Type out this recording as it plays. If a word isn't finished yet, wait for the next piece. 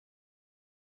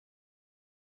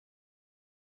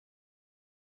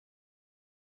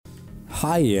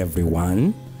Hi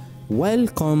everyone,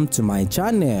 welcome to my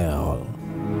channel.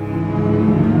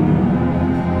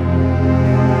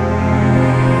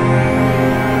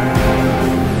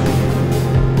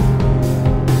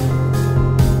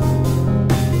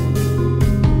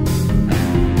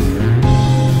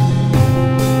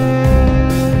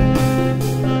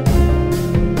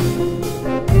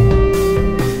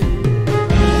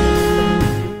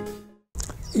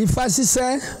 Ifa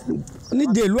ṣiṣẹ́ ní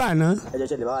dèlú àná. Ẹjọ́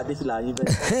ṣẹlẹ̀ bá wa dé fìlà yín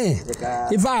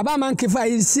bẹ́ẹ̀. Ifa àbá máa ń kí fa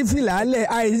sí fìlà alẹ́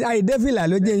àìdé fìlà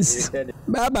ló jẹ́ nsí.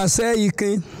 Bàbá ṣẹ́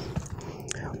Ikin.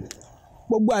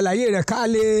 Gbogbo àlàyé rẹ̀ ká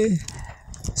lè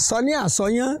sọ ní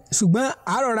àsọyán ṣùgbọ́n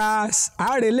àrọ̀ra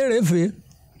àárẹ̀ lérèfé.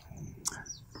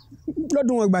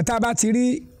 Lọ́dún wọn ìgbà tá a bá ti rí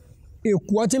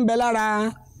èkú ọtí ń bẹ lára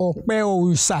ọ̀pẹ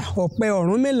òòṣà ọ̀pẹ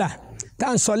orunmila tá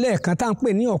à ń sọ lẹ́ẹ̀kan tá à ń pè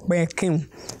ní ọ̀pẹ kíun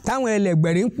táwọn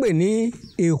ẹlẹgbẹ̀rin ń pè ní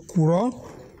èkùrọ́.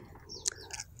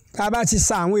 Tá a bá ti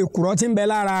sa àwọn èkùrọ́ tí ń bẹ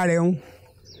lára rẹ̀ ń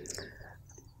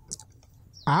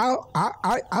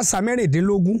a sa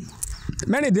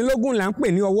mẹ́rìndínlógún là ń pè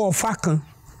ní ọwọ́ ọfá kan.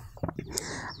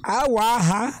 A wà á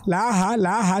ha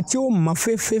làáha tí ó mọ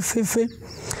fẹ́fẹ́fẹ́fẹ́.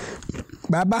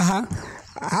 Bàbá ha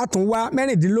a tún wá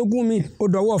mẹ́rìndínlógún mi ó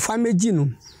dọwọ́ ọfá méjì nù.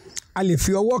 A lè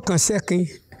fi ọwọ́ kan sẹ́kin,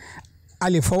 a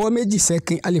lè fọwọ́ méjì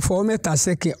sẹ́kin, a lè fọwọ́ mẹ́ta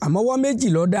sẹ́kin, àmọ́ ọwọ́ méjì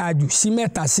ló dáa jù sí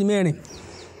mẹ́ta sí mẹ́rin.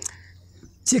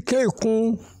 Tí kéèkún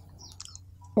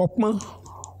ọpọ́n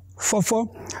fọ́fọ́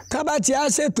tá bá ti á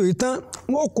ṣètò ìtàn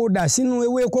wọn kò dà sínú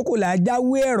ewé kókò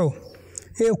làjáwé ẹ̀rọ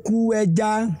eku ẹja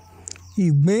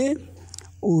ìgbín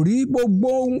òrí gbogbo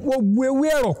ewé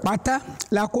ẹ̀rọ pátá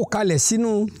la kó kalẹ̀ sínú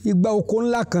igbá oko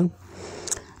ńlá kan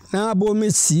náà bomi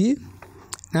sí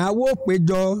náà wó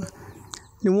péjọ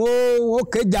ni wọ́n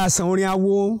kéjà àsàn orin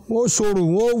awo wọ́n sọ̀rọ̀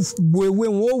wọ́n bu ewé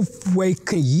wọ́n wọ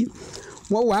ìkàn yìí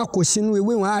wọ́n wàá kó sínú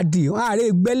ewé wọn á di wọ́n á rí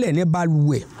gbẹ́lẹ̀ ní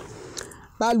balùwẹ̀.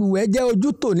 Balùwẹ̀ jẹ́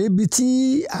ojútò níbi tí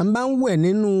a máa ń wẹ̀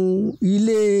nínú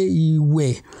ilé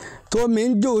ìwẹ̀ tó omi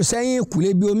ń jò sẹ́yìn ìkùlé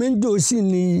bí omi ń jò sí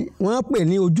ni wọ́n pè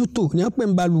ní ojútò ní wọ́n pè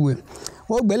ní balùwẹ̀.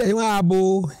 Wọ́n gbẹ́lẹ̀ tí wọ́n á bo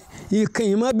ìkàn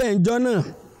yìí mọ́ bẹ́ẹ̀ njọ́ náà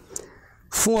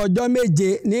fún ọjọ́ méje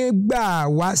nígbà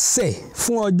wáṣẹ̀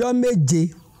fún ọjọ́ méje.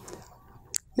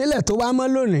 Nílẹ̀ tó wá mọ́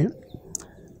lónìí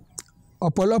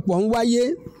ọ̀pọ̀lọpọ̀ ń wáyé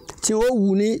tí ó wù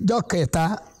ní jọ́ kẹta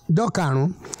jọ́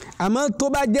karùn-ún àmọ́ tó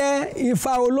bá jẹ́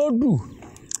Ifa Olódù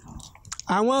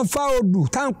àwọn Ifá odù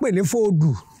tá à ń pè ní fòdù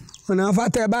ọ̀nà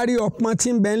afátẹ́ bá rí ọpọ́n tí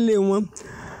ń bẹ ńlé wọn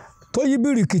tó yí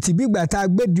bìrìkìtì bí ìgbà tá a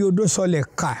gbé di odó sọlẹ̀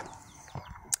kà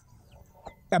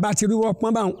bàbá ti rí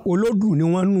ọpọ́n bá Olódù ni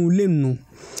wọ́n nú ilé nù.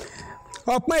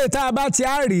 Ọpọ́n yìí tá a bá ti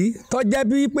á rí tó jẹ́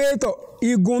bí pé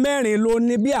igun mẹ́rin ló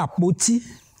ní bí àpótí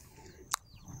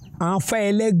àwọn Ifá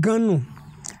Ẹlẹ́gàn nù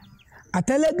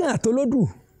àtẹlẹ́gàn àtolódù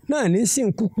náà ní sì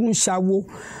ń kúkú ń ṣàwo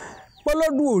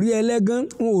pọ́lọ́dù ò rí ẹlẹ́gàn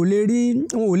wọn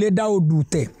ò lè dá odù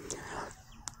tẹ̀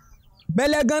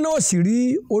bẹ́lẹ́gàn náà ò sì rí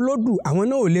olódù àwọn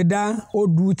náà ò lè dá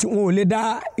odù tí wọn ò lè dá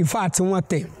Ifá tí wọ́n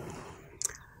tẹ̀.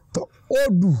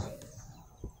 Odù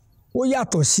ó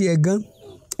yàtọ̀ sí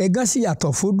ẹ̀gàn sì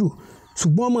yàtọ̀ fódù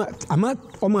ṣùgbọ́n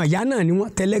ọmọ ìyá náà ni wọ́n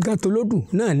tẹlẹ́gàn tolódù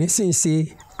náà ní sì ń ṣe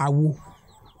àwo.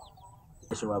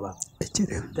 Ẹ ṣe bàbá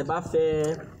tẹ bá fẹ́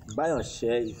báyọ̀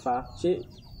ṣe Ifá ṣé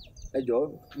ẹjọ́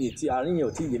ní ti àárín yẹn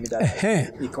ò tí ì yé mi dáadáa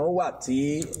ìkan wà tí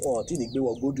wọn ò tí ì ní gbé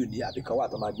wọ gbódù ní àbí kan wà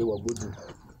tó máa gbé wọ gbódù.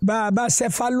 Bá a bá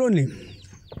ṣẹ́fá lónìí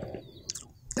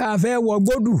tá a fẹ́ wọ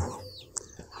gbódù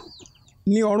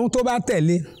ní ọ̀run tó bá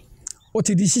tẹ̀lé ó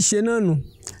ti di ṣíṣe náà nù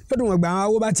lọ́dún wọn gbà àwọn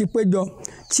awó bá ti péjọ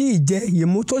tí ìjẹ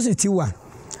ìmú tó sì ti wà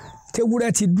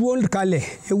tewúrẹ́ ti dúró kalẹ̀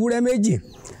ewúrẹ́ méjì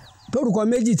lórúkọ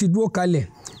méjì ti dúró kalẹ̀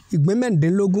ìgbín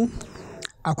mẹ́rìndínlógún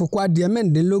àkùkọ adìẹ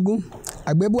mẹ́rìndínlógún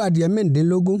àgbébù adìẹ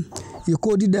mẹ́rìndínlógún ìkó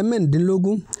dídẹ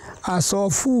mẹ́rìndínlógún aṣọ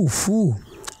fúùfú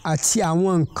àti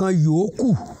àwọn nǹkan yòókù.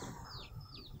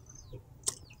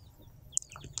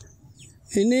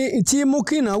 Ìní tí mú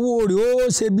kí ìnáwó rẹ̀ ó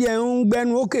ṣe bí ẹ ń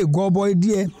gbẹ́nu ókè gọbọ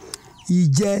díẹ̀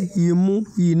ìjẹ ìmu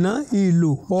ìná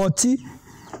ìlò ọtí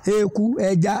eku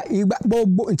ẹja ìgbà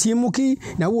gbogbo tí mú kí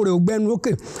ìnáwó rẹ̀ ó gbẹ́nu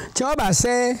ókè tí wọ́n bá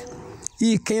ṣẹ́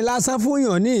Ikin lásán fún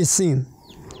yàn ní ìsìn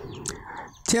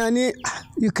tí wọ́n ní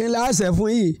Ikin lásẹ̀ fún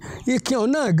yìí Ikin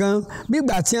ọ̀hún náà gan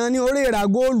bígbà tí wọ́n ní orí ìra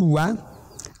góòlù wá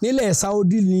nílẹ̀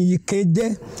Saudi ní Ikin jẹ́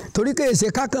torí kìí ṣe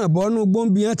kákàn bọ́nú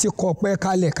gbòǹbì yẹn ti kọ̀ pẹ́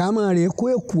kalẹ̀ ká máa rè kó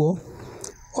èkó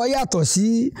ọ yàtọ̀ sí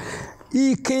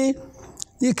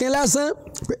Ikin lásán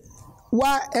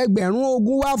wá ẹgbẹ̀rún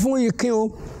ogún wá fún Ikin o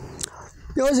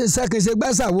bí ó ṣe ṣẹ́kìnṣe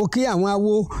gbẹ́sàwó kí àwọn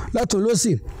awo lọ́tún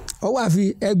lọ́sì ọ wá fi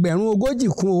ẹgbẹ̀rún ogójì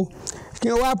kún o kí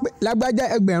wọ́n wá lágbájá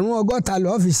ẹgbẹ̀rún ọgọ́ta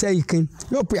lọ́ọ́ fi ṣe Ikin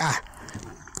yóò pè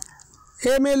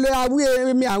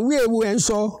èmi àwí ewu ẹ̀ ń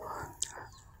sọ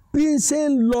bí ń ṣe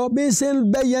ń lọ bí ń ṣe ń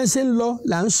bẹ́yẹ ń ṣe ń lọ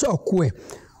là ń sọ̀kù ẹ̀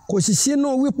kò sì sínú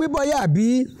wípé bọ́yá bí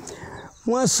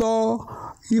wọ́n sọ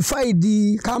ifá ìdí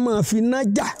ká máa fi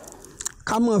nájà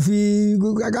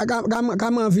ká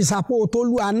máa fi sapó tó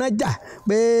lù anájà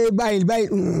pé báyìí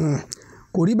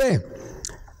kò rí bẹ́ẹ̀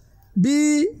bí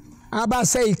a bá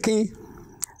ṣe Ikin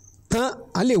tán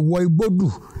a lè wọ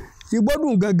Igbodu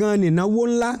gangan nìnáwó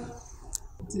ńlá.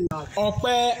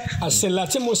 ọ̀pẹ àṣẹlà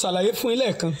tí mo ṣàlàyé fún ilé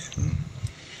kan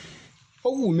ó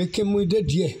wù mí kí n mú dé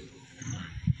díẹ̀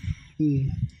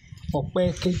ọ̀pẹ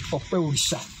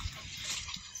òrìṣà.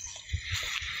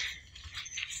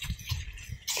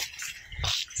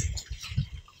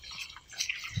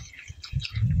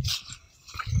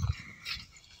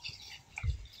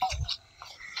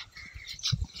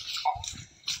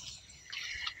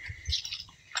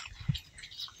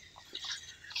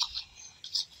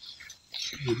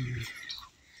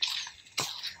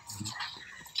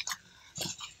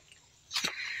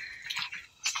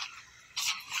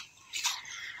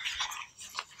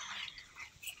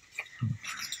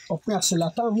 ọ̀pẹ àṣẹlà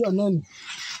táwọn yọ̀ náà ni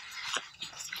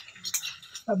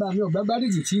bàbá mi ọ̀gbá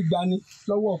gbárìjì tí gbani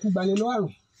lọ́wọ́ ọkú gbani lọ́wọ́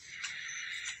àrùn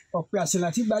ọ̀pẹ àṣẹlà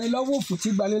tí gbani lọ́wọ́ òfò tí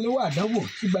gbani lọ́wọ́ àdánwò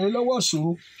tí gbani lọ́wọ́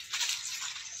ìṣòro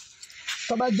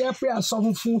tó bá jẹ́ pé aṣọ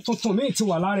funfun tuntun míì ti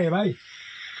wà lára ẹ̀ báyìí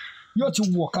yóò ti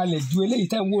wọ̀ kalẹ̀ ju eléyìí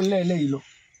tẹ́ ń wò lẹ́ẹ̀lẹ́yìí lọ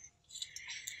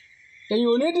èyàn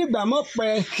ò ní dìgbà mọ́ pẹ́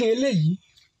kí eléyìí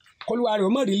kólúwa rẹ̀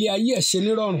ó mọ̀ rí ilé ayé ẹ̀ ṣe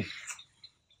nírọ̀rùn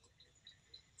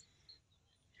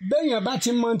béèyàn bá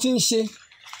ti mọ tí ń ṣe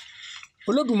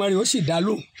Olódùmarè ó sì dá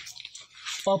lóhùn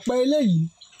ọ̀pẹ eléyìí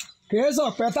kìí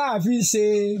sọ̀pẹ tá a fi ṣe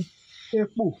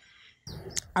epo.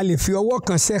 a lè fi ọwọ́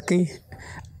kan ṣẹ́kin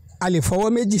a lè fọwọ́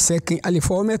méjì ṣẹ́kin a lè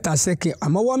fọwọ́ mẹ́ta ṣẹ́kin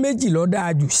àmọ́ ọwọ́ méjì ló dáa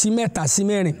jù sí mẹ́ta sí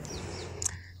mẹ́rin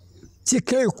tí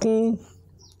kéèkún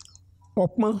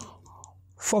ọpọ́n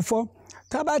fọ́fọ́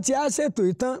tá a bá ti á ṣètò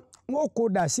ìtàn wọn kò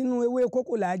dà sínú ewé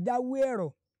kókò làájá wé ẹ̀rọ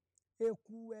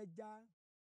eku ẹja.